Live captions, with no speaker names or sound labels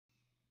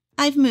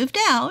I've moved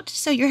out,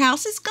 so your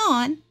house is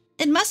gone.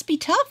 It must be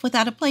tough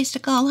without a place to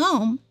call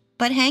home.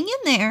 But hang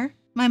in there,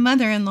 my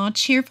mother-in-law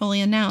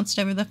cheerfully announced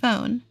over the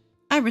phone.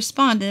 I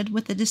responded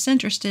with a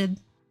disinterested,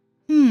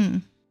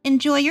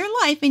 Enjoy your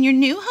life in your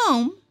new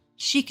home,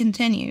 she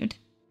continued.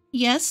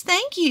 Yes,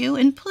 thank you,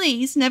 and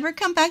please never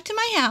come back to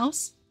my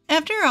house.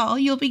 After all,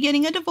 you'll be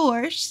getting a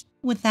divorce.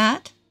 With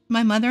that,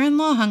 my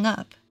mother-in-law hung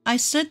up. I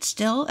stood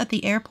still at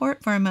the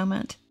airport for a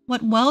moment.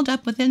 What welled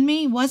up within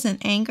me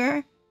wasn't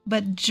anger,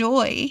 but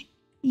joy.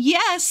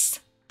 Yes!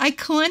 I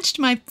clenched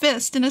my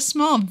fist in a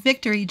small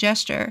victory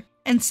gesture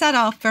and set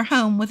off for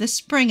home with a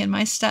spring in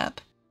my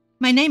step.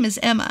 My name is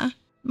Emma.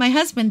 My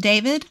husband,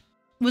 David,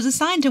 was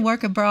assigned to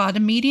work abroad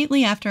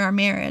immediately after our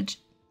marriage,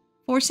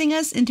 forcing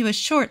us into a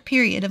short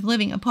period of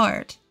living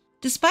apart.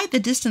 Despite the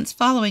distance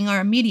following our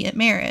immediate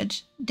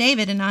marriage,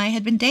 David and I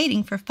had been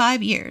dating for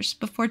 5 years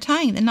before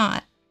tying the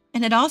knot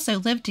and had also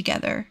lived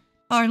together.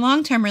 Our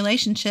long-term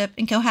relationship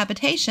and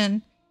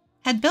cohabitation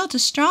had built a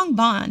strong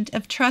bond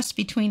of trust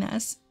between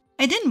us.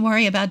 I didn't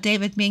worry about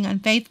David being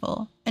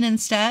unfaithful, and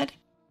instead,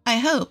 I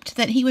hoped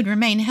that he would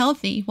remain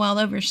healthy while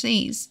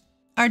overseas.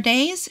 Our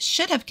days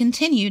should have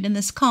continued in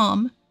this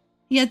calm,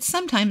 yet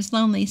sometimes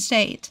lonely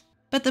state.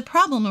 But the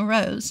problem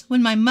arose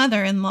when my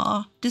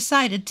mother-in-law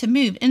decided to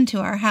move into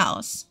our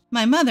house.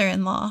 My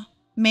mother-in-law,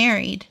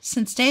 married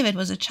since David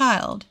was a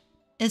child,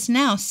 is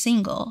now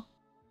single.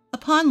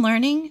 Upon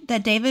learning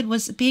that David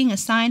was being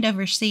assigned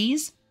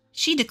overseas,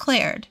 she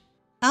declared,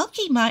 I'll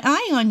keep my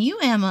eye on you,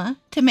 Emma,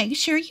 to make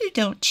sure you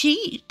don't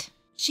cheat.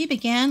 She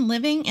began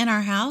living in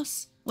our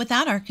house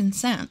without our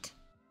consent.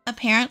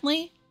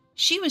 Apparently,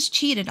 she was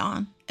cheated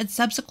on and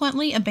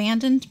subsequently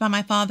abandoned by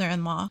my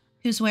father-in-law,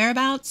 whose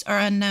whereabouts are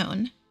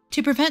unknown.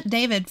 To prevent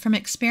David from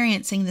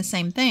experiencing the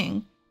same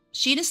thing,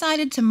 she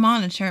decided to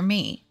monitor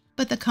me,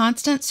 but the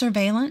constant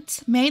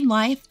surveillance made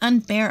life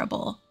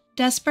unbearable.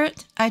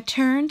 Desperate, I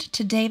turned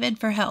to David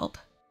for help.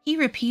 He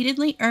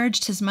repeatedly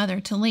urged his mother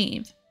to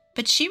leave,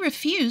 but she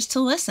refused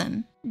to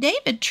listen.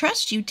 David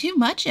trusts you too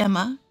much,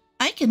 Emma.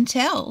 I can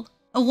tell.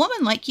 A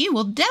woman like you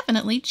will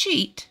definitely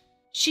cheat.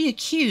 She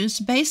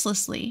accused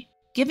baselessly,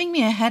 giving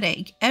me a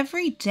headache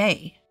every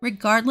day.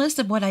 Regardless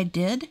of what I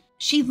did,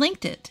 she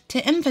linked it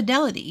to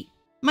infidelity.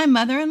 My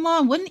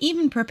mother-in-law wouldn't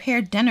even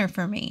prepare dinner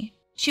for me.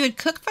 She would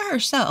cook for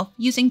herself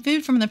using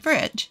food from the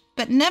fridge,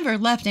 but never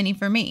left any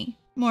for me.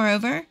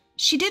 Moreover,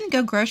 she didn't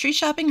go grocery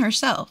shopping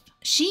herself.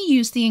 She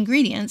used the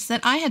ingredients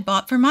that I had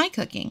bought for my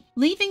cooking,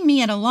 leaving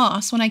me at a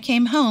loss when I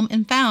came home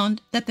and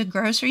found that the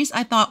groceries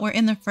I thought were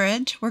in the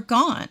fridge were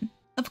gone.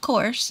 Of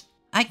course,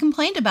 I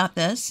complained about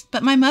this,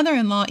 but my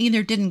mother-in-law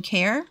either didn't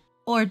care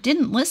or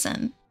didn't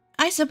listen.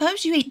 I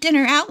suppose you ate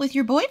dinner out with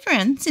your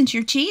boyfriend since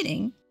you're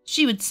cheating,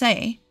 she would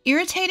say,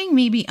 irritating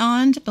me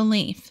beyond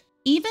belief.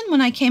 Even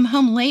when I came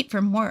home late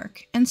from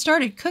work and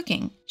started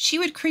cooking, she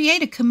would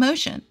create a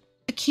commotion,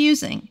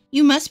 accusing,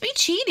 you must be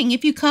cheating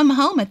if you come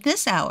home at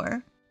this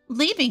hour,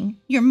 leaving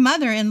your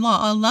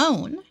mother-in-law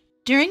alone.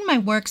 During my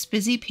work's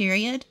busy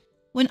period,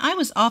 when I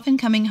was often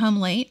coming home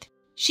late,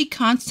 she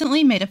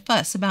constantly made a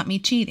fuss about me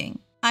cheating.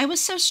 I was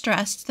so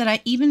stressed that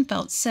I even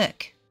felt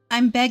sick.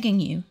 I'm begging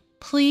you,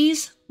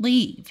 please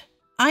leave.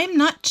 I'm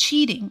not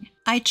cheating.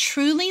 I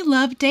truly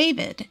love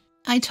David.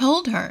 I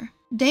told her.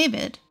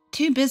 David,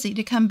 too busy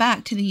to come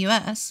back to the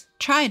U.S.,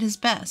 tried his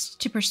best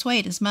to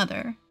persuade his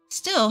mother.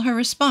 Still, her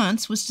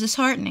response was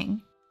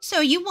disheartening.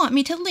 So you want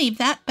me to leave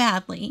that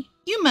badly?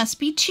 You must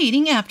be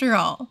cheating after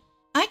all.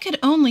 I could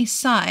only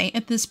sigh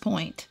at this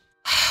point.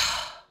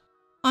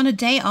 On a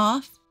day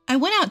off, I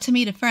went out to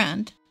meet a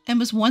friend and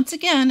was once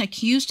again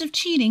accused of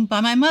cheating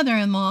by my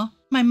mother-in-law.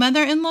 My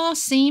mother-in-law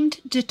seemed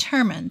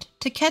determined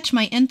to catch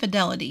my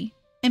infidelity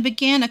and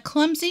began a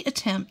clumsy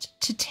attempt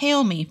to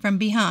tail me from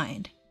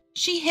behind.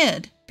 She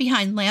hid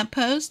behind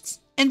lampposts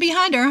and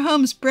behind our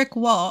home's brick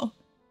wall,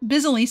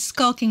 busily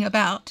skulking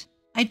about.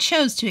 I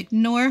chose to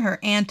ignore her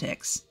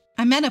antics.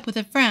 I met up with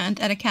a friend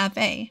at a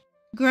cafe,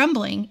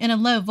 grumbling in a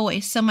low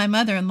voice so my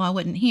mother-in-law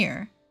wouldn't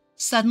hear.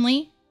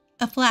 Suddenly,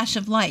 a flash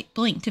of light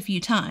blinked a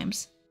few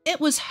times. It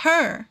was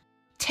her,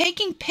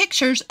 taking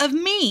pictures of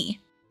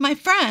me. My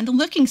friend,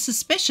 looking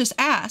suspicious,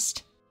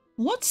 asked,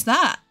 "What's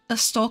that, a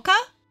stalker?"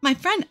 My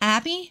friend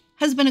Abby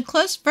has been a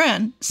close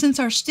friend since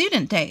our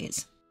student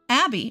days.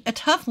 Abby, a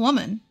tough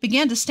woman,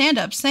 began to stand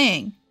up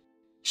saying,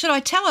 "Should I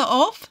tell her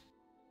off?"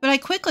 But I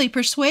quickly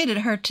persuaded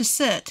her to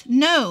sit.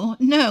 No,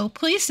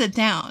 please sit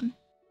down.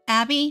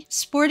 Abby,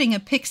 sporting a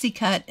pixie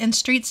cut in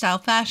street-style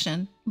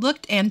fashion,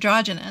 looked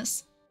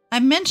androgynous. I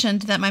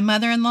mentioned that my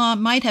mother-in-law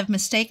might have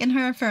mistaken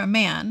her for a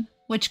man,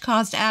 which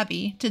caused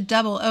Abby to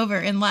double over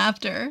in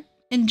laughter.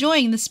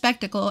 Enjoying the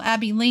spectacle,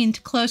 Abby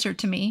leaned closer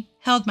to me,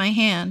 held my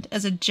hand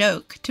as a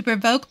joke to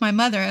provoke my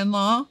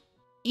mother-in-law.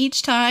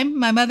 Each time,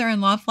 my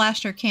mother-in-law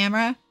flashed her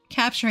camera,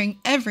 capturing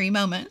every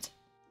moment.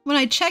 When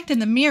I checked in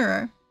the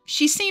mirror,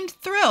 she seemed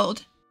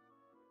thrilled,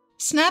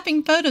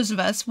 snapping photos of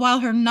us while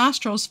her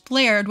nostrils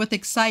flared with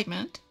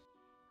excitement.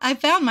 I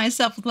found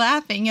myself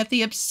laughing at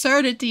the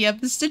absurdity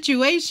of the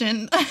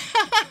situation.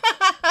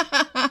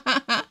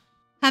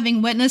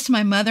 Having witnessed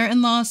my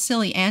mother-in-law's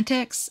silly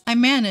antics, I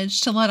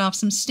managed to let off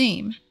some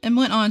steam and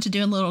went on to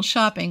do a little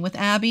shopping with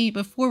Abby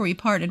before we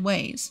parted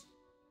ways.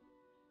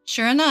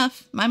 Sure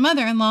enough, my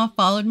mother-in-law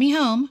followed me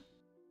home,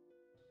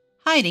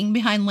 hiding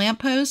behind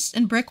lampposts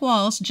and brick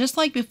walls just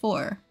like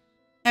before.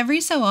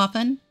 Every so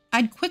often,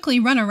 I'd quickly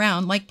run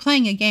around like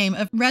playing a game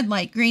of red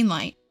light, green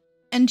light,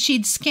 and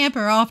she'd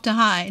scamper off to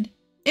hide.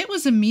 It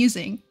was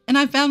amusing, and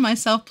I found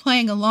myself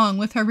playing along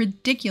with her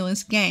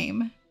ridiculous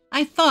game.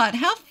 I thought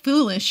how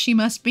foolish she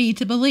must be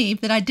to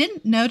believe that I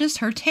didn't notice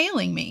her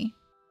tailing me.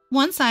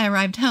 Once I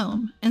arrived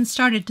home and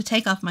started to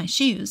take off my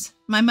shoes,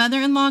 my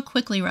mother-in-law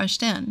quickly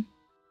rushed in.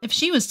 If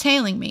she was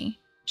tailing me,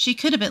 she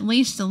could have at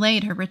least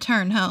delayed her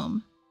return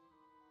home.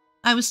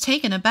 I was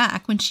taken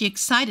aback when she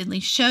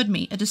excitedly showed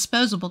me a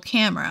disposable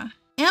camera.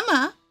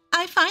 "Emma,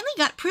 I finally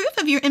got proof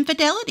of your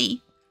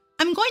infidelity.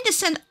 I'm going to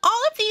send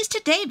all of these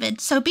to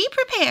David, so be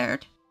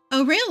prepared."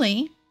 "Oh,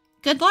 really?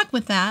 Good luck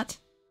with that."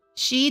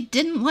 She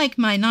didn't like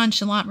my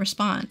nonchalant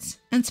response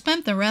and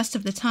spent the rest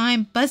of the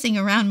time buzzing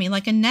around me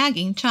like a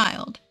nagging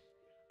child.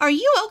 "Are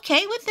you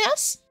okay with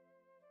this?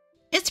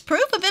 It's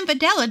proof of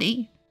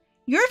infidelity.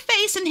 Your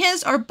face and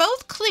his are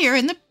both clear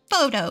in the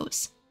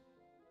photos."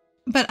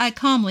 But I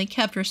calmly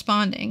kept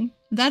responding,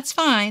 "That's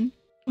fine."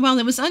 While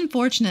it was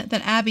unfortunate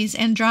that Abby's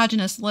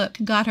androgynous look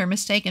got her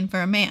mistaken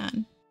for a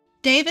man,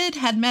 David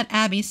had met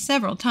Abby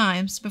several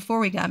times before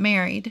we got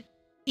married.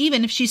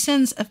 Even if she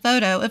sends a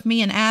photo of me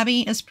and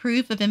Abby as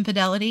proof of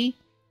infidelity,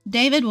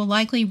 David will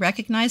likely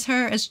recognize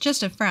her as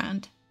just a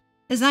friend.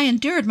 As I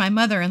endured my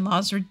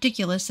mother-in-law's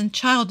ridiculous and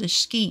childish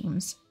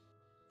schemes,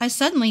 I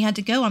suddenly had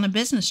to go on a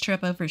business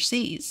trip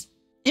overseas.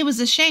 It was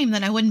a shame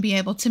that I wouldn't be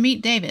able to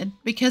meet David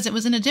because it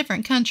was in a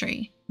different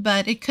country,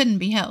 but it couldn't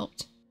be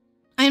helped.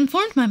 I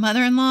informed my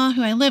mother-in-law,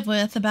 who I live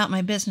with, about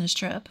my business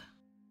trip,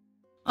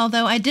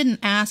 although I didn't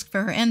ask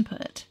for her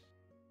input.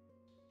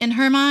 In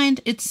her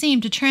mind, it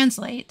seemed to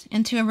translate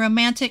into a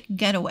romantic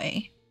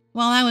getaway.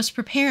 While I was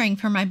preparing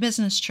for my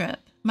business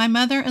trip, my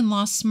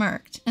mother-in-law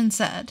smirked and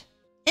said,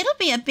 "It'll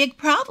be a big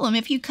problem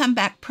if you come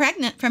back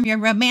pregnant from your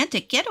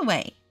romantic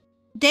getaway.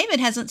 David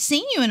hasn't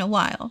seen you in a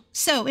while,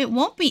 so it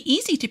won't be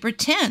easy to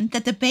pretend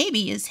that the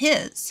baby is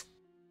his."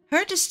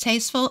 Her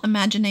distasteful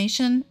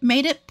imagination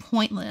made it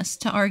pointless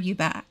to argue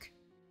back.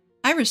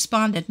 I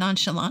responded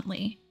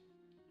nonchalantly,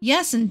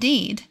 "Yes,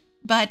 indeed.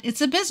 But it's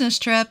a business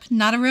trip,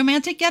 not a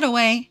romantic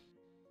getaway."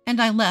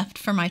 And I left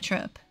for my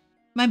trip.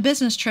 My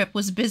business trip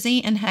was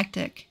busy and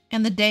hectic,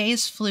 and the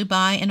days flew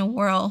by in a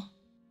whirl.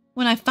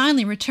 When I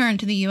finally returned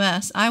to the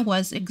U.S., I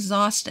was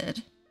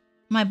exhausted.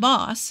 My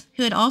boss,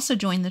 who had also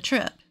joined the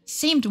trip,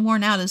 seemed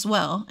worn out as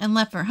well and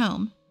left for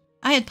home.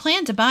 I had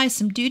planned to buy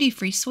some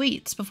duty-free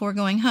sweets before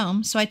going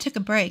home, so I took a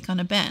break on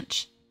a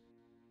bench.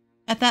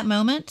 At that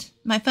moment,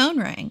 my phone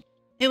rang.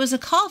 It was a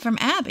call from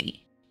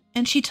Abby,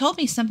 and she told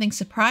me something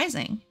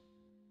surprising.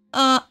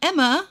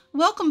 Emma,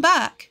 welcome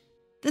back.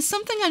 There's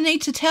something I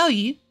need to tell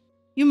you.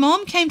 Your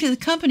mom came to the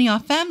company our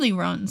family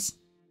runs."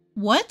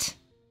 "What?"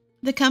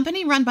 The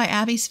company run by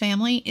Abby's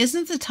family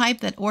isn't the type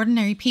that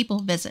ordinary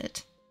people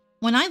visit.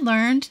 When I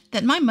learned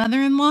that my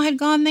mother-in-law had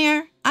gone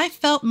there, I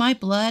felt my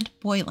blood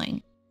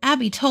boiling.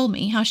 Abby told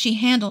me how she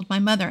handled my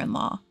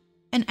mother-in-law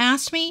and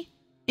asked me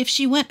if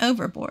she went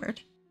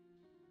overboard.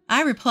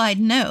 I replied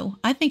no,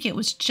 I think it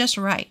was just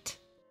right.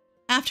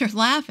 After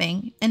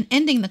laughing and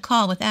ending the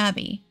call with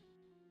Abby,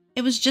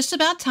 it was just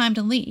about time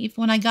to leave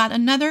when I got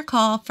another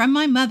call from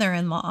my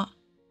mother-in-law.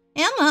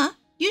 "Emma,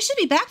 you should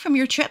be back from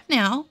your trip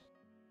now.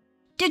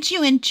 Did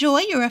you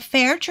enjoy your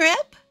affair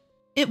trip?"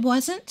 It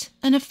wasn't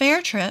an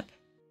affair trip,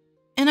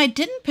 and I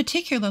didn't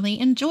particularly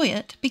enjoy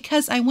it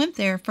because I went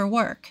there for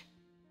work.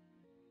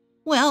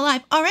 "Well,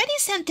 I've already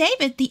sent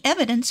David the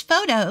evidence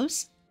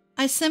photos."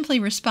 I simply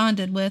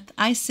responded with,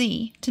 "I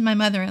see," to my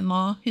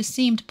mother-in-law, who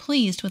seemed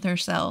pleased with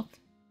herself.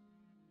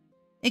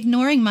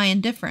 Ignoring my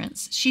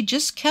indifference, she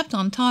just kept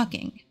on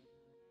talking.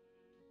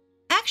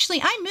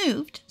 "Actually, I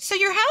moved, so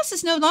your house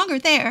is no longer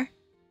there.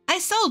 I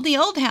sold the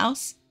old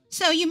house,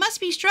 so you must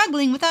be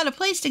struggling without a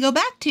place to go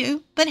back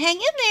to, but hang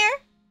in there."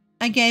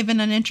 I gave an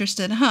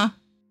uninterested "huh"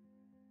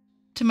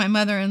 to my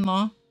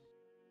mother-in-law,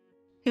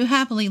 who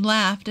happily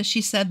laughed as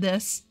she said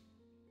this.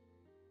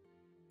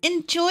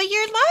 "Enjoy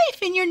your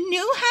life in your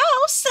new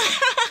house."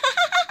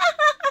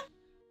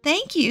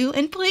 "Thank you,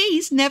 and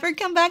please never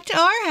come back to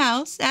our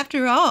house.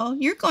 After all,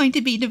 you're going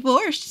to be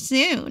divorced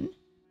soon."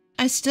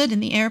 I stood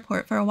in the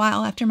airport for a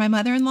while after my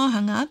mother-in-law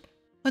hung up.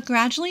 What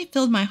gradually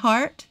filled my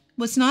heart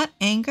was not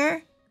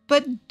anger,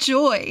 but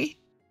joy.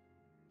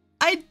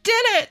 I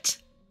did it!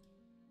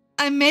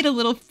 I made a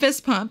little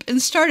fist pump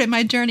and started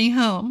my journey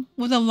home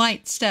with a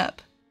light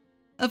step.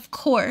 Of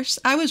course,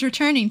 I was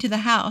returning to the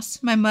house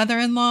my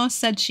mother-in-law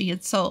said she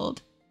had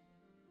sold.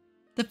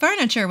 The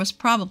furniture was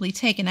probably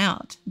taken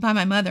out by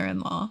my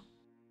mother-in-law.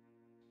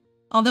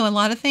 Although a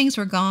lot of things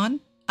were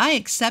gone, I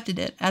accepted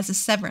it as a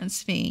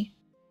severance fee.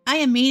 I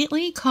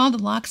immediately called a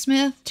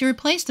locksmith to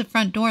replace the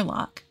front door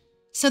lock,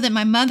 so that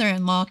my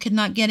mother-in-law could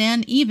not get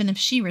in even if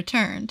she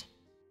returned.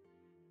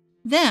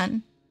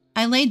 Then,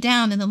 I lay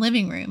down in the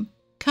living room,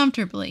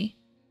 comfortably,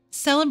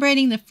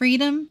 celebrating the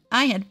freedom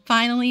I had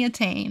finally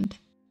attained.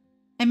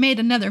 I made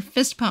another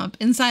fist pump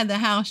inside the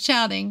house,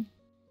 shouting,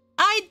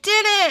 "I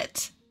did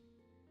it!"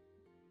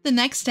 The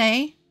next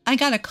day, I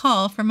got a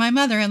call from my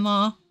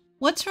mother-in-law.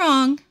 "What's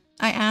wrong?"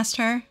 I asked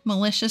her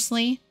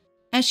maliciously,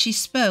 as she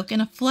spoke in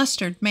a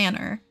flustered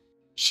manner.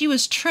 She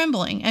was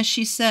trembling as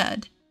she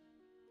said,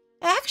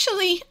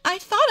 "Actually, I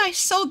thought I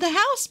sold the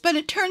house, but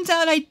it turns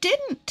out I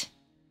didn't.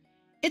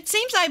 It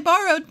seems I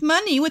borrowed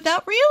money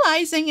without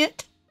realizing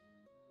it.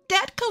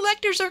 Debt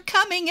collectors are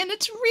coming, and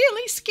it's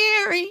really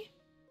scary."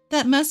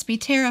 That must be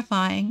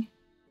terrifying,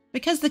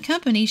 because the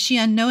company she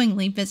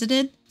unknowingly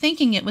visited,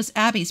 thinking it was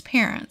Abby's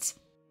parents,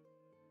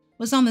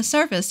 was on the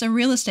surface a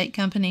real estate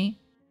company,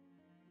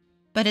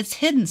 but its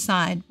hidden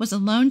side was a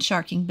loan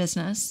sharking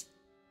business.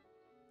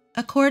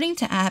 According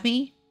to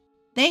Abby,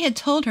 they had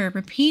told her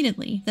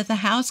repeatedly that the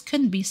house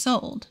couldn't be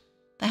sold.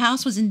 The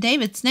house was in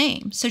David's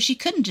name, so she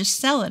couldn't just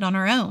sell it on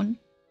her own.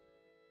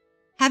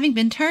 Having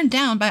been turned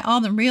down by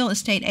all the real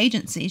estate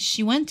agencies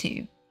she went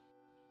to,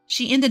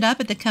 she ended up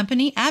at the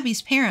company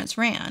Abby's parents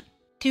ran.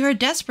 To her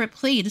desperate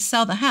plea to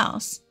sell the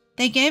house,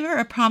 they gave her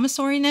a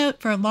promissory note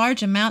for a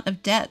large amount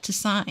of debt to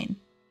sign.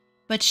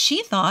 But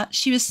she thought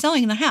she was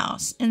selling the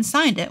house and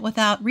signed it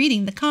without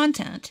reading the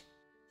content.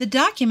 The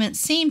document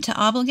seemed to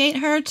obligate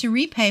her to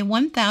repay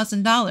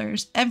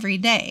 $1,000 every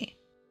day.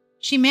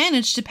 She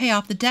managed to pay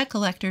off the debt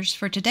collectors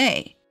for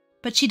today,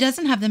 but she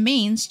doesn't have the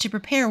means to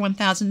prepare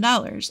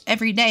 $1,000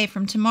 every day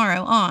from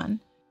tomorrow on,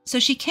 so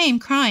she came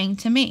crying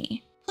to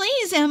me.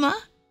 "Please,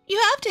 Emma, you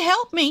have to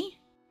help me.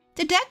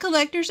 The debt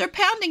collectors are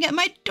pounding at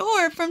my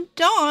door from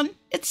dawn.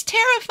 It's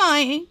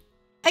terrifying.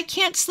 I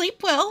can't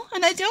sleep well,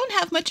 and I don't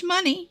have much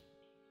money.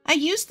 I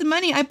used the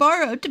money I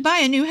borrowed to buy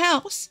a new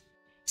house,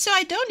 so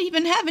I don't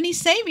even have any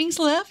savings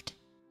left.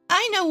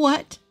 I know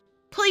what.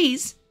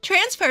 Please,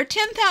 transfer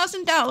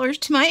 $10,000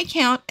 to my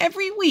account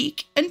every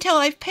week until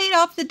I've paid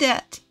off the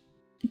debt."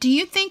 Do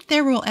you think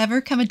there will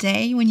ever come a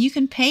day when you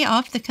can pay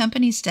off the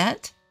company's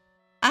debt?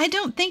 I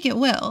don't think it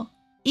will.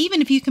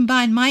 Even if you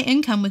combine my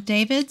income with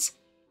David's,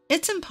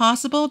 it's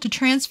impossible to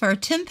transfer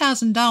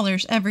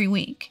 $10,000 every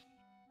week.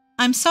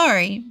 I'm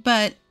sorry,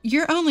 but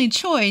your only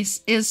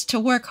choice is to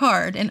work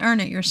hard and earn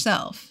it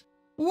yourself.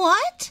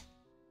 What?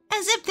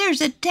 As if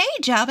there's a day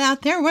job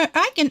out there where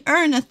I can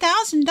earn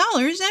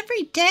 $1,000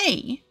 every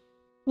day.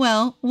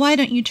 Well, why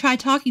don't you try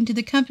talking to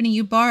the company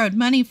you borrowed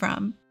money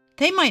from?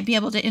 They might be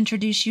able to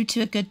introduce you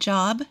to a good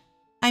job.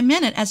 I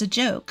meant it as a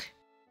joke.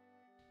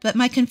 But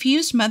my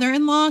confused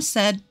mother-in-law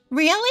said,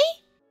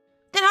 "Really?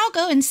 Then I'll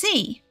go and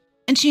see."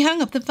 And she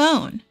hung up the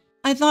phone.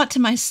 I thought to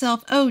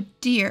myself, oh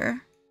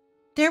dear.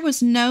 There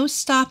was no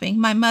stopping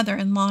my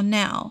mother-in-law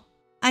now.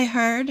 I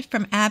heard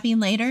from Abby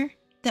later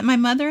that my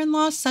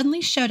mother-in-law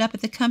suddenly showed up at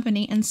the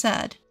company and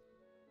said,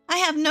 "I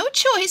have no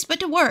choice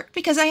but to work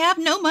because I have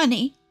no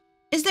money.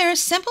 Is there a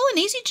simple and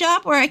easy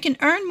job where I can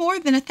earn more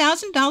than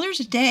 $1,000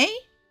 a day?"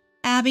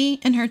 Abby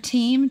and her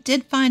team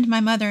did find my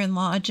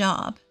mother-in-law a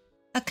job,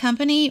 a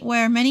company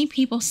where many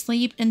people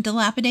sleep in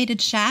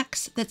dilapidated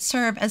shacks that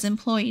serve as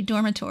employee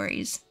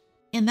dormitories.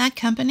 In that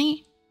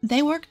company,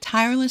 they work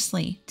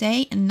tirelessly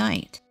day and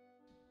night,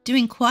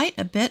 doing quite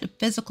a bit of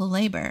physical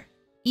labor.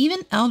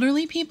 Even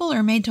elderly people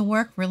are made to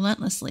work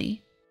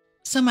relentlessly.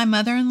 So my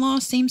mother-in-law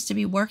seems to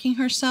be working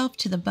herself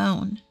to the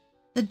bone.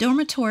 The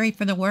dormitory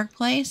for the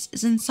workplace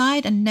is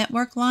inside a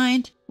network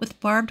lined with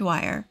barbed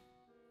wire,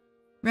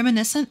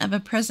 reminiscent of a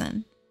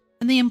prison,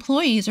 and the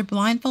employees are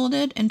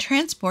blindfolded and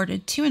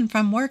transported to and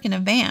from work in a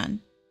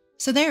van,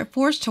 so they are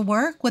forced to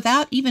work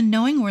without even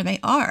knowing where they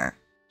are.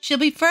 She'll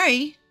be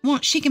free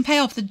once she can pay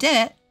off the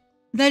debt.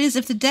 That is,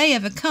 if the day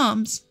ever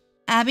comes.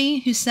 Abby,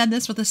 who said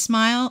this with a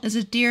smile, is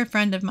a dear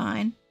friend of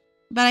mine,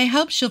 but I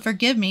hope she'll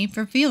forgive me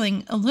for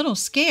feeling a little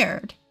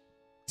scared.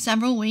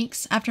 Several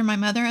weeks after my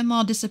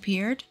mother-in-law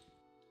disappeared,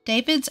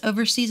 David's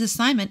overseas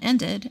assignment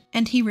ended,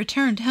 and he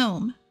returned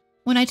home.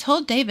 When I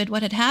told David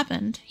what had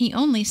happened, he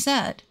only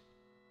said,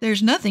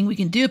 "There's nothing we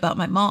can do about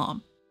my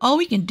mom. All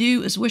we can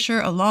do is wish her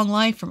a long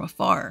life from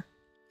afar."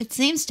 It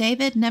seems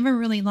David never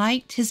really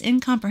liked his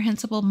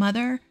incomprehensible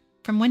mother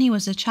from when he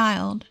was a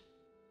child.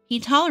 He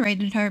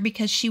tolerated her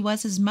because she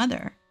was his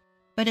mother,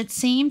 but it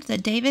seemed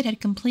that David had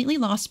completely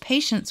lost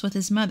patience with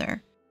his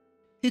mother,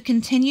 who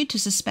continued to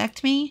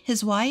suspect me,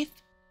 his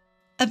wife,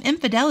 of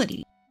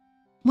infidelity.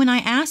 When I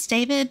asked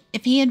David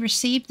if he had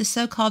received the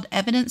so-called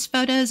evidence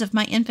photos of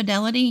my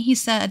infidelity, he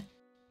said,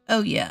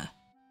 "Oh yeah,"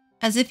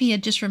 as if he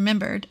had just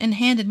remembered, and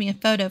handed me a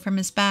photo from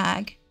his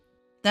bag.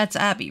 "That's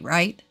Abby,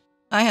 right?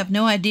 I have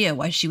no idea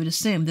why she would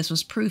assume this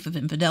was proof of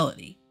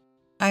infidelity.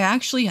 I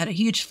actually had a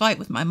huge fight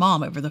with my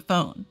mom over the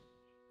phone.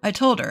 I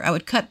told her I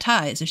would cut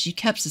ties if she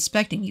kept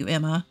suspecting you,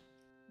 Emma,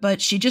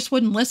 but she just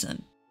wouldn't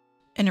listen,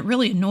 and it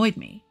really annoyed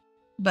me.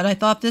 But I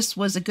thought this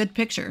was a good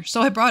picture,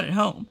 so I brought it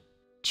home."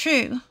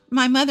 True,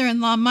 my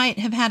mother-in-law might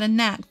have had a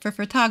knack for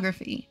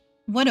photography.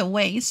 What a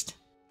waste.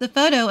 The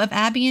photo of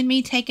Abby and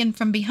me taken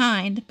from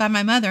behind by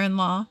my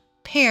mother-in-law,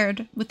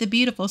 paired with the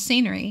beautiful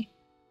scenery,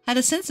 had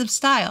a sense of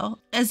style,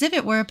 as if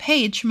it were a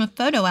page from a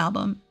photo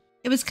album.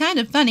 It was kind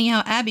of funny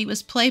how Abby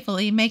was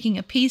playfully making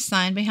a peace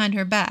sign behind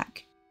her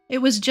back. It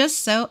was just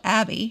so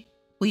Abby.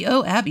 We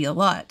owe Abby a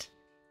lot.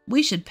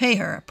 We should pay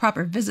her a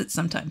proper visit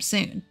sometime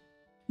soon.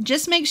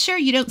 Just make sure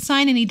you don't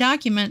sign any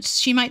documents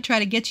she might try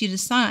to get you to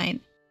sign.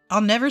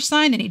 I'll never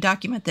sign any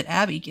document that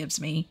Abby gives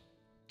me.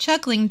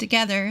 Chuckling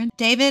together,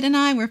 David and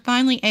I were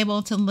finally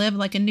able to live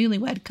like a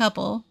newlywed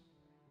couple.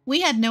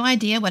 We had no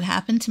idea what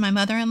happened to my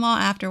mother-in-law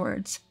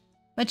afterwards,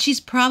 but she's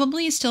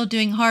probably still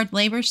doing hard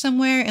labor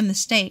somewhere in the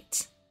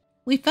States.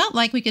 We felt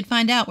like we could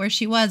find out where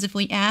she was if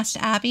we asked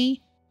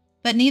Abby,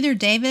 but neither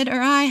David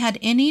or I had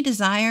any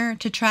desire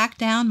to track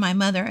down my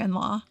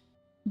mother-in-law.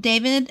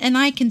 David and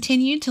I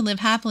continued to live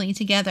happily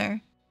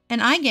together,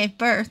 and I gave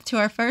birth to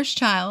our first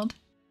child.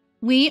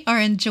 We are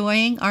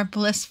enjoying our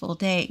blissful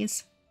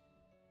days.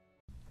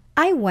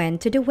 I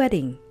went to the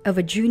wedding of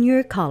a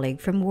junior colleague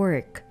from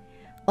work,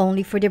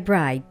 only for the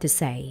bride to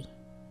say,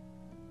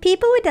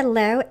 "People with a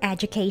low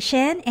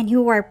education and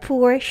who are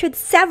poor should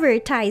sever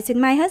ties with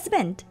my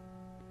husband."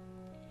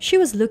 She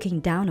was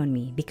looking down on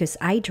me because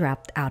I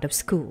dropped out of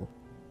school.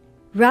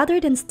 Rather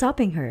than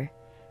stopping her,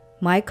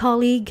 my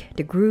colleague,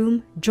 the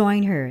groom,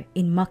 joined her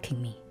in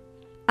mocking me.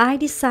 I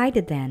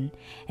decided then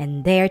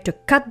and there to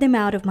cut them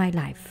out of my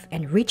life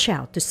and reach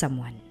out to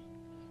someone.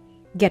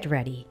 Get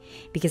ready,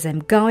 because I'm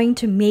going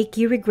to make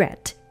you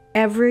regret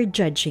ever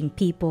judging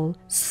people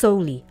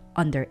solely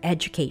on their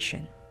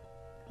education.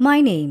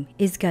 My name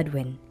is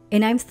Godwin,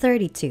 and I'm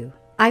 32.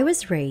 I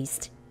was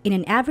raised in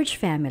an average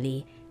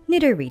family,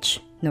 neither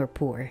rich nor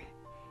poor,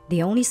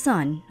 the only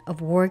son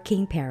of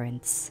working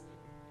parents.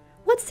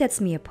 What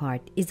sets me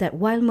apart is that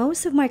while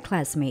most of my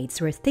classmates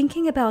were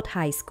thinking about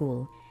high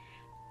school,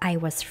 I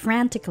was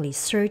frantically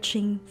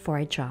searching for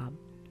a job.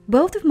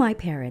 Both of my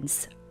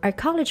parents are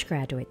college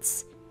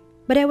graduates,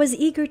 but I was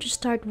eager to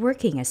start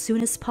working as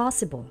soon as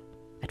possible.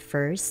 At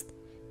first,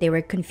 they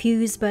were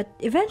confused but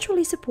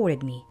eventually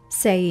supported me,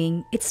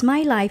 saying it's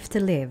my life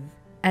to live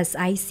as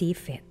I see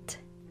fit.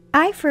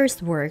 I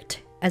first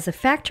worked as a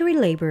factory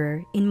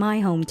laborer in my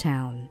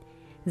hometown,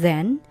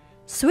 then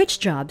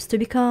switched jobs to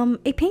become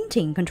a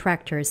painting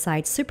contractor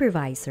site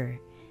supervisor.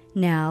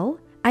 Now,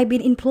 I've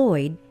been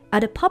employed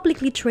at a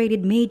publicly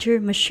traded major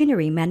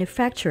machinery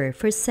manufacturer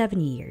for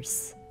 7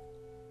 years.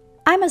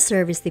 I'm a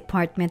service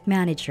department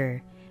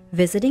manager,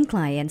 visiting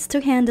clients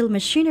to handle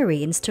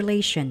machinery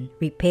installation,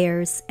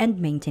 repairs, and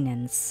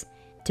maintenance.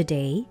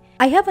 Today,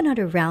 I have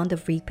another round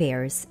of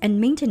repairs and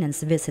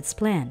maintenance visits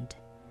planned.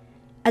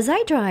 As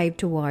I drive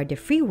toward the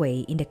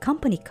freeway in the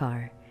company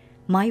car,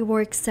 my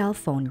work cell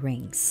phone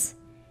rings.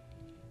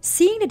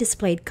 Seeing the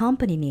displayed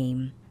company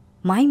name,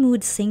 my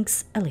mood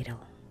sinks a little.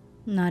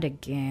 Not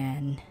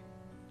again.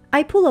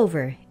 I pull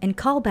over and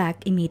call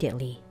back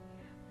immediately,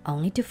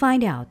 only to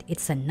find out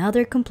it's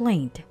another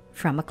complaint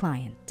from a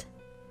client.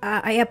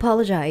 I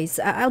apologize.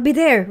 I'll be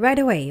there right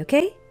away,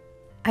 okay?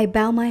 I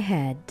bow my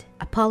head,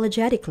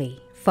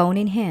 apologetically, phone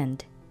in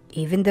hand,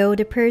 even though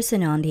the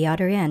person on the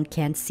other end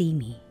can't see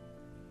me.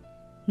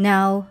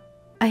 Now,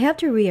 I have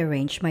to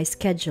rearrange my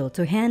schedule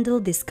to handle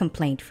this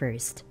complaint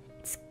first.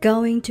 It's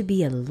going to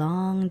be a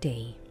long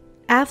day.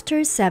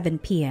 After 7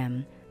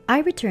 p.m., I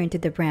return to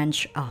the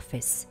branch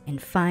office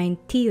and find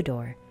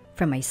Theodore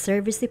from my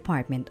service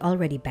department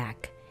already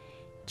back,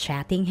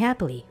 chatting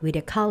happily with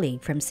a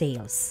colleague from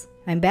sales.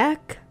 "I'm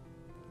back."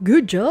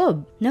 "Good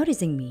job."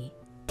 Noticing me,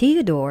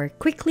 Theodore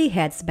quickly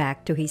heads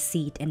back to his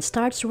seat and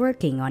starts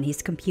working on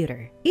his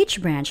computer.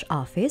 Each branch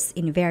office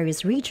in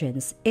various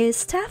regions is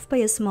staffed by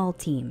a small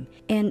team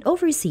and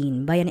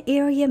overseen by an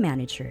area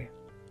manager.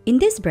 In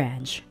this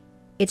branch,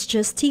 it's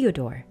just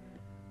Theodore,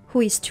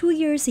 who is 2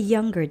 years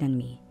younger than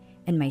me,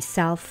 and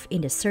myself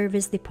in the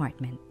service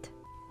department.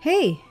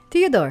 "Hey,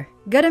 Theodore,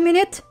 got a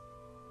minute?"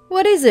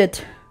 "What is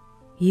it?"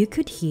 You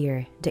could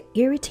hear the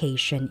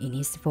irritation in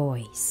his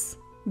voice.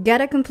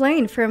 "Got a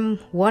complaint from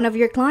one of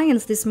your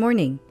clients this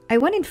morning. I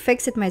went and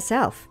fixed it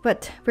myself,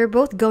 but we're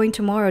both going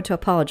tomorrow to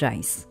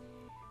apologize."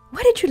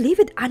 "Why did you leave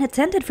it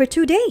unattended for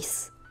 2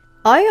 days?"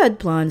 "I had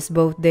plans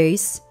both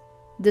days.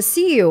 The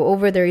CEO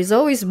over there is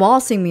always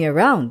bossing me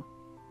around.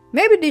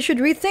 Maybe they should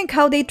rethink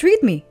how they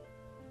treat me."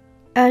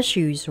 As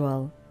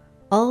usual,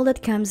 all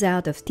that comes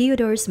out of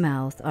Theodore's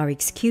mouth are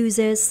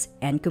excuses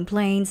and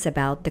complaints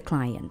about the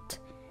client.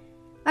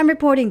 "I'm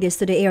reporting this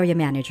to the area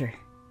manager."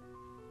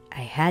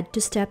 I had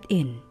to step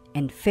in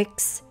and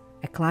fix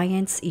a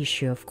client's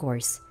issue, of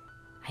course.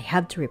 I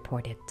have to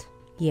report it.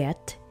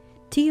 Yet,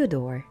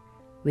 Theodore,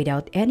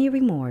 without any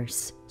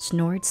remorse,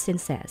 snorts and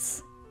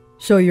says,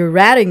 "So you're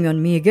ratting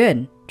on me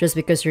again, just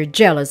because you're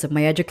jealous of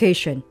my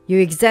education. You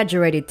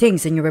exaggerated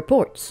things in your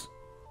reports."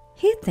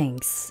 He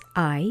thinks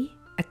I,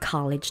 a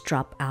college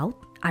dropout,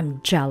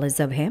 I'm jealous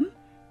of him?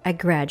 A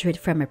graduate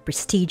from a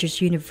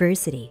prestigious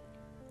university.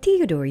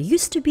 Theodore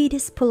used to be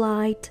this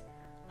polite,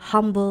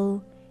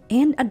 humble,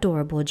 and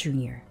adorable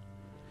junior.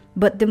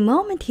 But the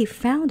moment he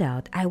found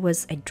out I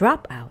was a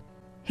dropout,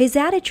 his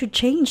attitude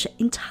changed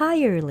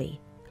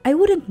entirely. I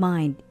wouldn't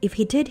mind if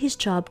he did his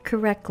job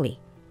correctly,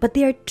 but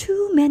there are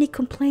too many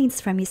complaints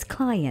from his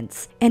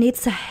clients, and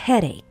it's a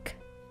headache.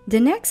 The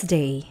next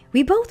day,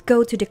 we both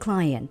go to the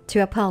client to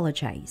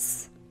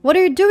apologize. What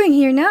are you doing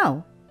here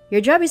now? Your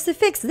job is to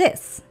fix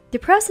this. The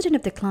president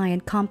of the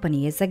client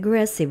company is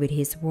aggressive with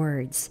his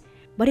words,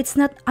 but it's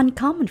not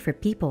uncommon for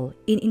people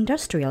in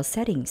industrial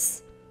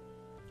settings.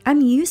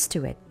 I'm used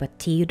to it, but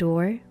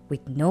Theodore,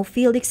 with no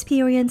field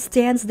experience,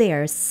 stands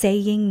there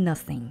saying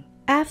nothing.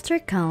 After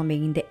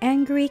calming the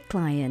angry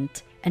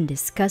client and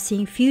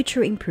discussing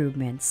future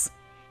improvements,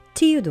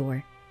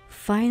 Theodore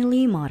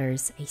finally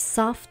mutters a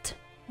soft,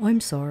 "I'm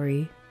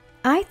sorry."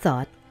 I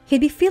thought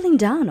he'd be feeling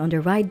down on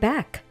the ride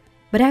back,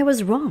 but I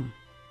was wrong.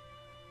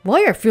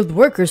 Why are field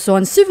workers so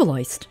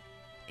uncivilized?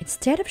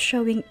 Instead of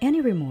showing any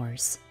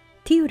remorse,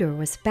 Theodore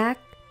was back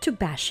to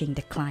bashing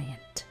the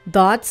client.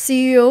 That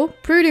CEO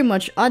pretty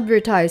much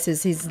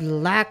advertises his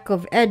lack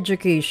of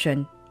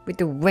education with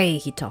the way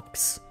he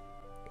talks.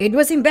 It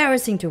was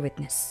embarrassing to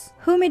witness.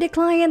 Who made the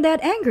client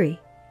that angry?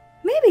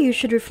 Maybe you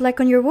should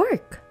reflect on your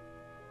work.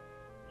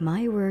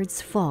 My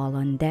words fall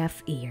on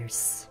deaf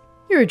ears.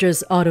 You're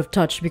just out of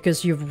touch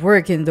because you've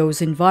worked in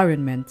those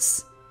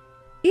environments.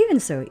 Even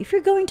so, if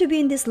you're going to be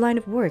in this line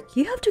of work,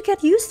 you have to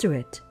get used to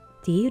it.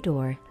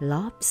 Theodore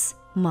laughs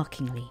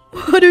mockingly.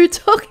 What are you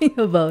talking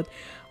about?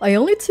 I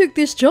only took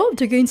this job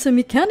to gain some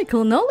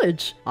mechanical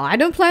knowledge. I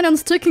don't plan on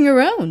sticking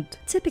around.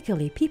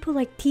 Typically, people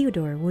like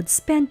Theodore would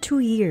spend 2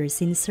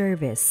 years in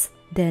service,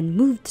 then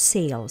move to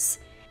sales,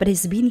 but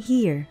he's been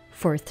here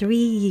for 3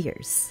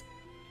 years.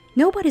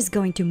 Nobody's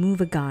going to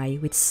move a guy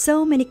with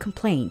so many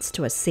complaints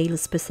to a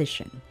sales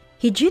position.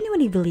 He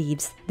genuinely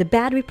believes the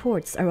bad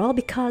reports are all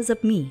because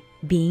of me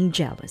being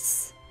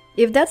jealous.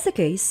 If that's the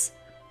case,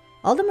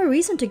 all the more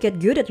reason to get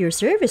good at your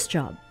service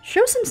job.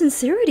 Show some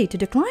sincerity to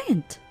the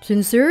client.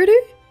 Sincerity?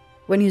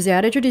 When his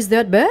attitude is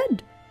that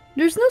bad?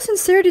 There's no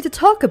sincerity to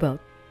talk about.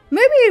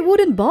 Maybe it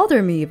wouldn't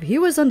bother me if he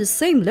was on the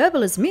same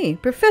level as me,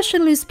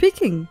 professionally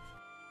speaking.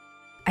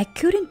 I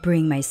couldn't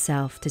bring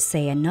myself to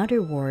say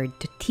another word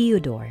to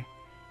Theodore.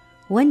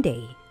 One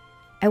day,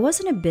 I was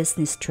on a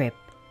business trip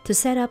to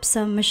set up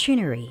some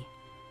machinery.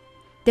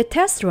 The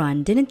test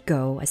run didn't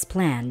go as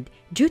planned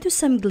due to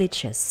some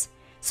glitches,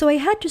 so I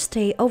had to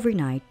stay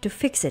overnight to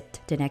fix it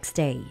the next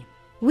day.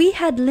 We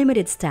had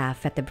limited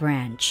staff at the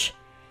branch,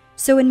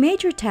 so when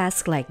major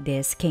tasks like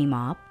this came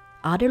up,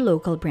 other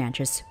local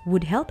branches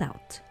would help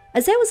out.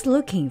 As I was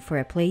looking for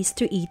a place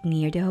to eat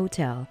near the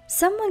hotel,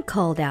 someone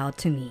called out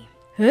to me.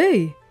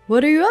 Hey,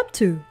 what are you up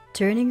to?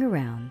 Turning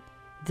around,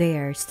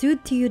 there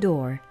stood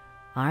Theodore,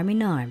 arm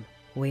in arm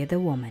with a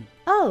woman.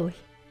 Oh,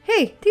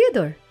 hey,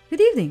 Theodore,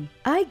 good evening.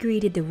 I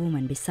greeted the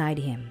woman beside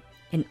him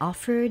and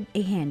offered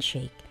a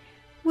handshake,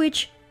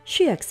 which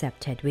she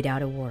accepted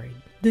without a word.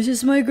 This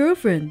is my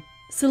girlfriend,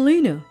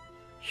 Selena.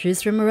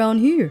 She's from around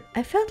here.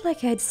 I felt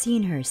like I'd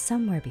seen her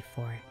somewhere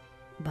before,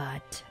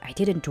 but I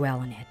didn't dwell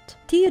on it.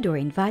 Theodore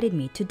invited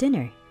me to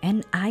dinner,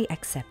 and I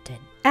accepted.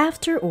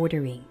 After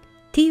ordering,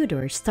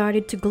 Theodore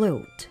started to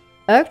gloat.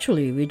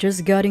 Actually, we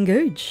just got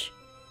engaged.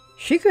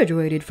 She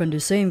graduated from the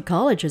same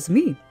college as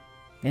me,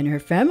 and her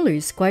family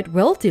is quite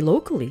wealthy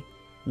locally,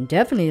 and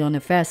definitely on a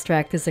fast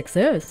track to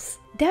success.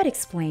 That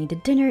explained the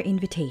dinner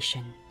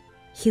invitation.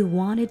 He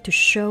wanted to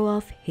show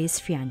off his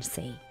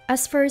fiancée.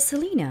 As for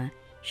Selena,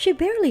 she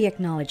barely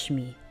acknowledged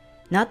me,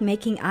 not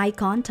making eye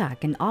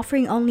contact and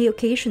offering only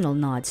occasional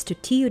nods to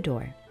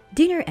Theodore.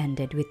 Dinner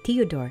ended with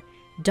Theodore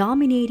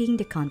dominating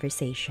the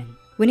conversation.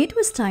 When it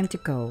was time to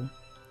go,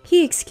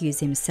 he excused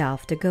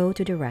himself to go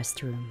to the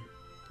restroom.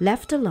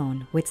 Left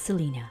alone with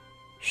Selena,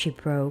 she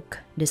broke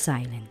the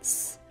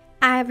silence.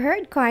 I've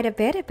heard quite a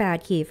bit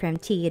about you from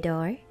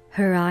Theodore.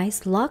 Her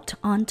eyes locked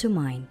onto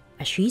mine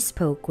as she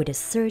spoke with a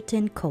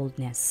certain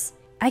coldness.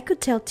 I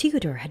could tell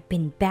Theodore had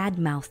been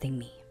bad-mouthing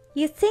me.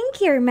 You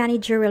think your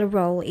managerial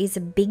role is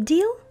a big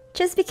deal?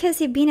 Just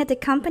because you've been at the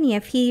company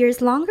a few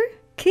years longer?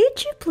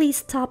 Could you please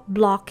stop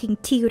blocking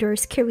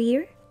Theodore's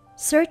career?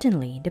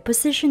 Certainly, the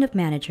position of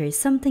manager is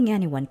something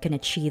anyone can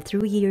achieve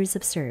through years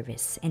of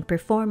service and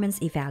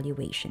performance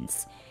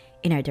evaluations.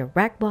 And our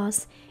direct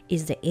boss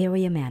is the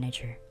area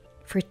manager.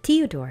 For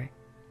Theodore,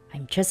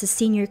 I'm just a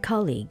senior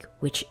colleague,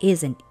 which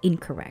isn't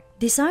incorrect.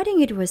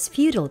 Deciding it was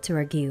futile to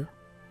argue,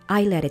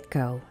 I let it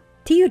go.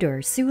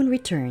 Theodore soon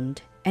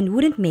returned and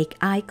wouldn't make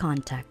eye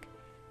contact,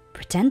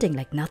 pretending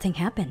like nothing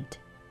happened.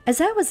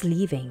 As I was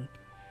leaving,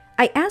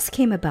 I asked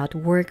him about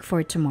work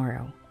for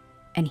tomorrow,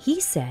 and he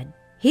said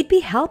he'd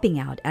be helping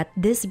out at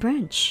this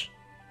branch.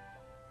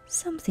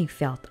 Something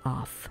felt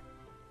off,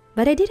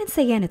 but I didn't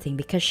say anything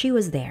because she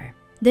was there.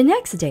 The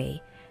next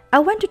day, I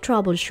went to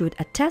troubleshoot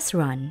a test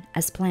run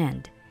as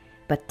planned,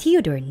 but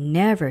Theodore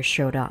never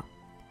showed up.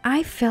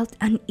 I felt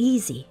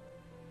uneasy,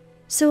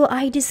 so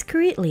I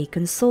discreetly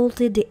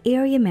consulted the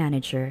area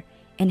manager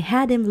and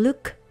had him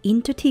look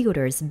into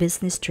Theodore's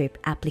business trip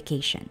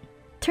application.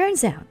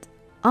 Turns out,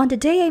 on the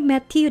day I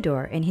met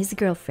Theodore and his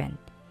girlfriend,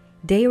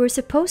 they were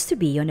supposed to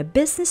be on a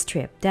business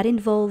trip that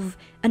involved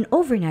an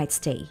overnight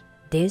stay.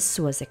 This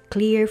was a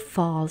clear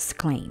false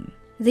claim.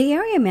 The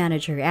area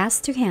manager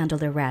asked to handle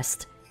the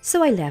rest,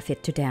 so I left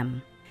it to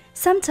them.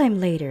 Sometime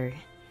later,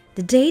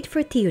 the date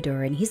for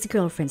Theodore and his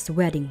girlfriend's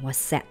wedding was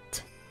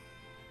set.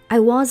 I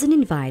wasn't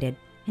invited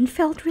and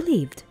felt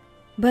relieved.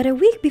 But a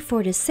week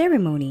before the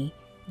ceremony,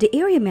 the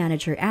area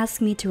manager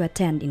asked me to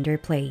attend in their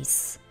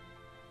place.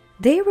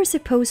 They were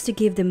supposed to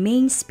give the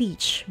main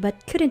speech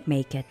but couldn't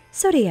make it,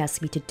 so they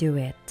asked me to do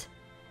it.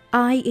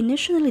 I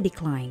initially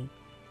declined,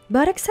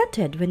 but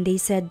accepted when they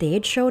said they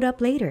had showed up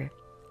later.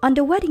 On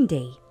the wedding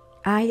day,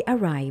 I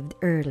arrived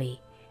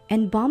early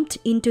and bumped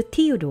into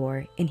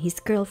Theodore and his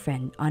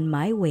girlfriend on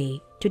my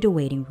way to the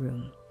waiting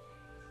room.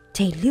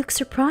 They looked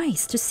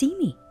surprised to see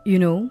me. You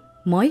know,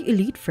 my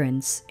elite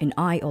friends and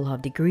I all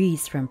have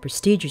degrees from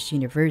prestigious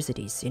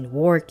universities and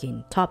work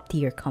in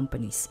top-tier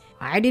companies.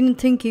 I didn't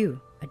think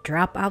you, a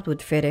dropout,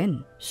 would fit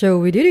in, so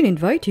we didn't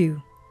invite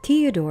you.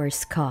 Theodore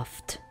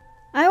scoffed.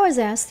 I was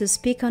asked to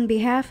speak on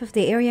behalf of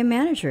the area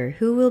manager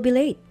who will be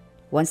late.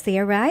 Once they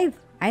arrive,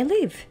 I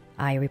leave,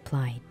 I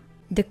replied.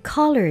 The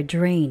color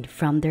drained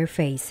from their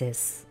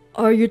faces.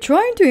 Are you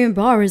trying to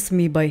embarrass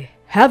me by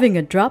having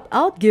a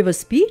dropout give a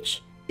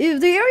speech? If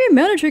the area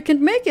manager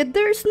can't make it,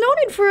 there's no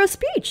need for a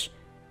speech.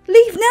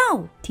 Leave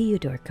now,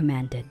 Theodore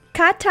commanded.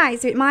 Cut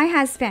ties with my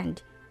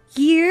husband.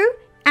 You,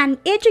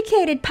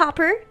 uneducated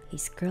pauper,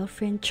 his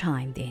girlfriend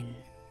chimed in.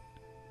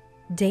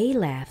 They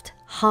laughed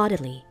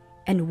haughtily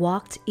and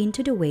walked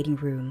into the waiting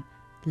room,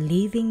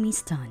 leaving me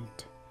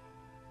stunned.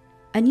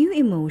 A new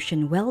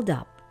emotion welled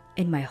up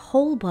and my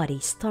whole body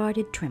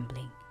started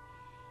trembling.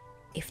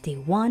 If they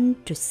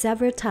want to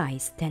sever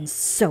ties, then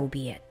so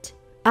be it.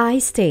 I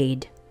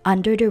stayed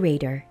under the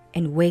radar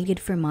and waited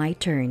for my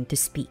turn to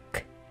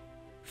speak.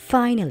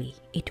 Finally,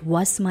 it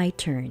was my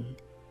turn.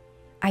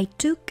 I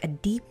took a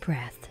deep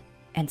breath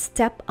and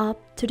stepped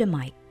up to the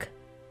mic.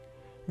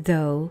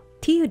 Though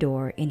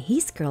Theodore and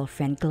his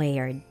girlfriend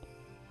glared,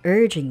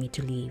 urging me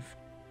to leave,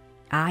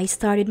 I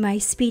started my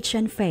speech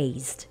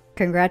unfazed.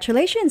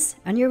 Congratulations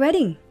on your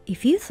wedding.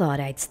 If you thought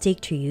I'd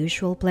stick to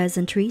usual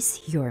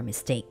pleasantries, you're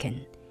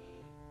mistaken.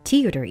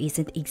 Theodore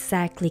isn't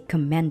exactly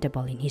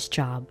commendable in his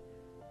job,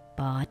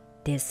 but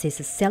this is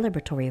a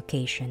celebratory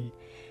occasion,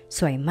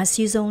 so I must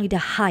use only the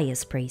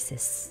highest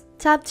praises.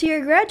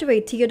 Top-tier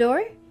graduate,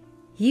 Theodore.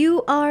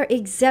 You are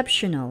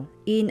exceptional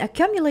in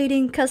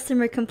accumulating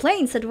customer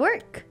complaints at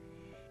work.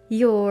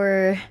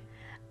 Your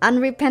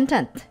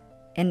unrepentant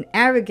and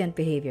arrogant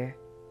behavior,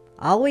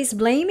 always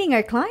blaming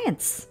our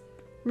clients,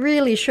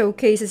 really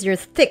showcases your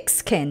thick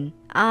skin.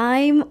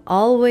 I'm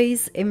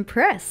always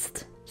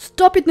impressed.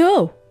 Stop it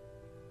now!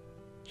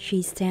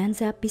 She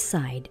stands up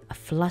beside a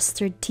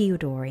flustered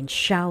Theodore and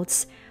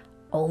shouts,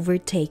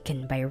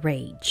 overtaken by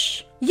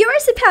rage. You're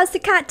supposed to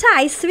cut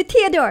ties with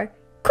Theodore.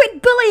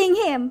 Quit bullying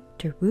him.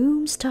 The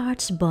room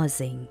starts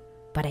buzzing,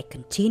 but I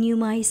continue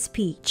my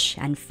speech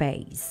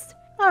unfazed.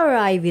 Our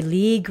Ivy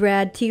League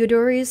grad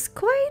Theodore is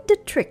quite the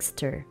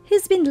trickster.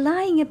 He's been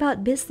lying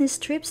about business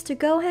trips to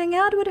go hang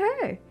out with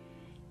her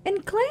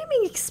and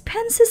claiming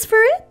expenses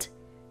for it?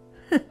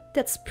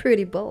 That's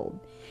pretty bold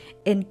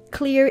and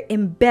clear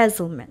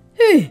embezzlement.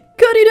 Hey,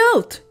 cut it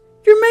out!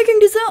 You're making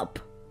this up!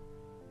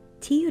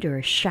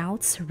 Theodore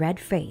shouts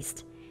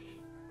red-faced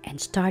and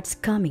starts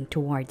coming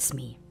towards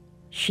me.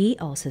 She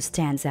also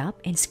stands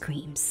up and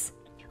screams.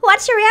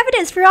 What's your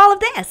evidence for all of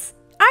this?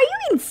 Are you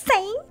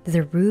insane?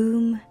 The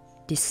room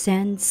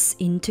descends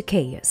into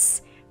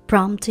chaos,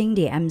 prompting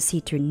the MC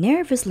to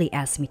nervously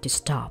ask me to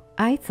stop.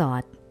 I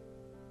thought,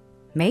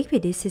 maybe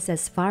this is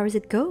as far as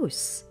it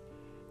goes.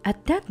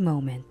 At that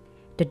moment,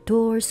 the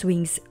door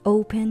swings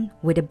open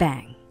with a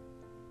bang.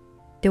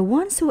 The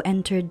ones who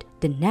entered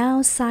the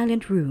now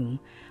silent room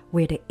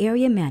were the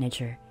area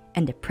manager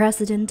and the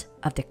president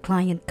of the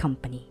client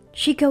company.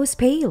 She goes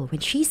pale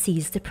when she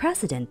sees the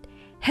president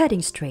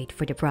heading straight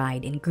for the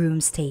bride and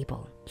groom's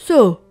table.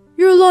 So,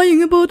 you're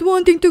lying about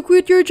wanting to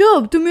quit your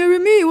job to marry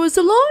me was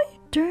a lie?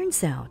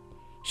 Turns out,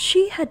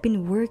 she had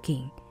been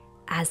working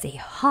as a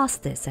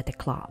hostess at the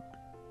club.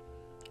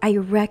 I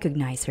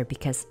recognize her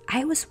because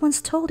I was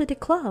once told at the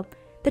club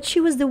that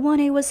she was the one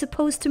I was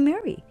supposed to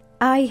marry.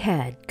 I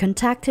had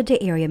contacted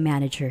the area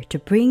manager to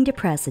bring the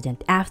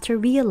president after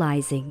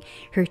realizing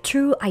her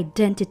true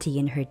identity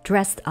in her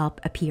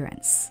dressed-up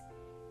appearance.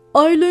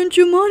 I lent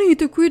you money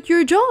to quit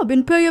your job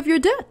and pay off your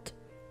debt.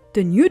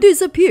 Then you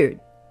disappeared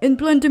and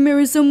planned to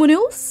marry someone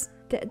else?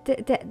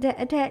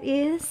 That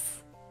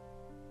is...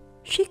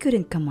 She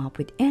couldn't come up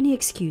with any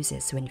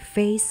excuses when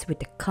faced with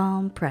the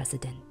calm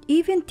president.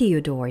 Even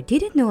Theodore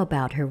didn't know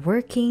about her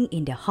working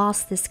in the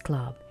hostess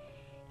club.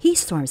 He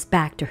storms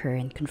back to her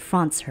and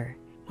confronts her.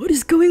 What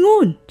is going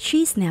on?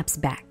 She snaps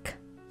back.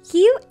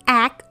 You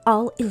act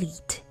all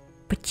elite,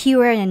 but you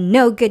are a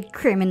no-good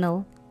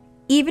criminal.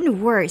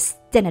 Even worse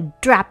than a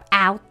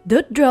dropout.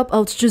 That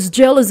dropout's just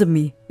jealous of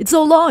me. It's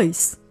all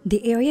lies.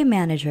 The area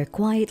manager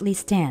quietly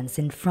stands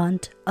in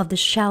front of the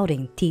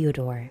shouting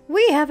Theodore.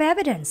 We have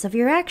evidence of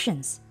your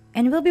actions,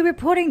 and we'll be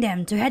reporting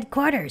them to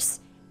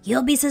headquarters.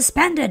 You'll be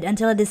suspended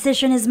until a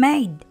decision is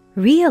made.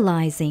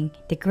 Realizing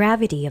the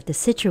gravity of the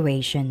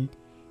situation,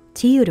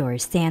 Theodore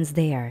stands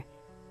there,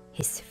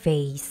 his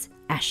face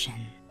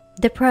ashen.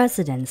 The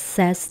president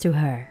says to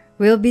her,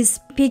 "We'll be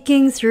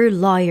speaking through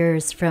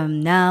lawyers from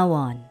now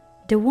on.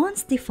 The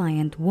once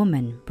defiant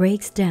woman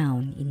breaks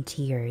down in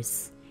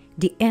tears.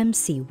 The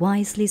MC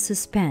wisely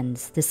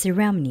suspends the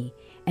ceremony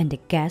and the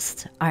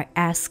guests are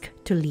asked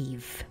to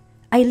leave.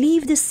 I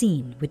leave the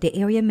scene with the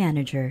area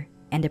manager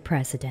and the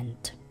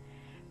president.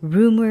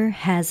 Rumor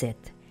has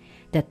it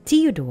that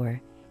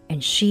Theodore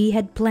and she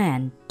had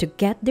planned to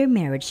get their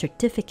marriage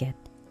certificate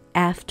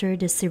after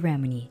the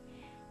ceremony,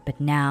 but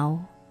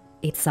now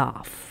it's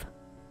off.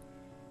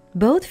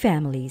 Both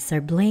families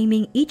are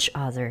blaming each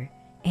other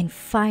and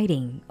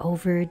fighting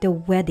over the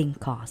wedding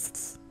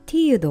costs.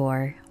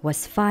 Theodore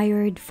was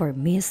fired for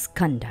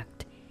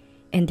misconduct,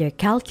 and they're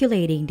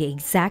calculating the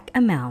exact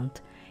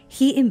amount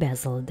he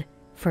embezzled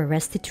for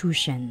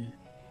restitution.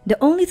 The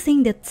only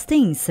thing that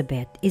stings a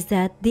bit is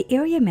that the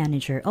area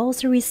manager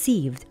also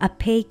received a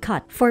pay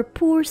cut for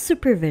poor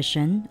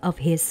supervision of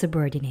his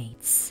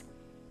subordinates.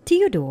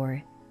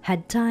 Theodore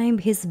had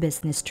timed his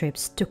business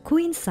trips to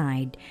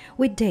coincide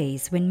with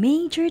days when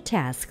major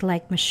tasks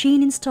like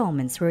machine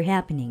installments were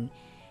happening,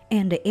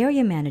 and the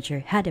area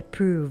manager had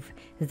approved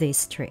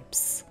these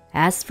trips.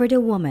 As for the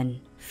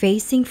woman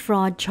facing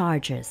fraud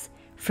charges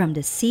from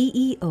the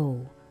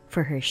CEO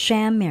for her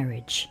sham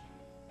marriage,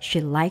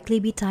 she'll likely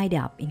be tied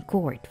up in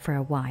court for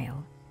a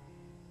while.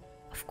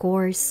 Of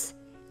course,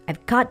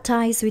 I've cut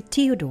ties with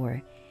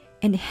Theodore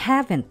and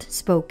haven't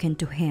spoken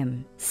to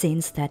him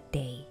since that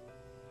day.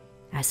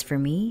 As for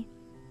me,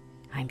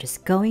 I'm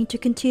just going to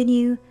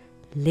continue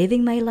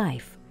living my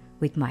life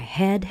with my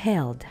head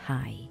held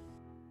high.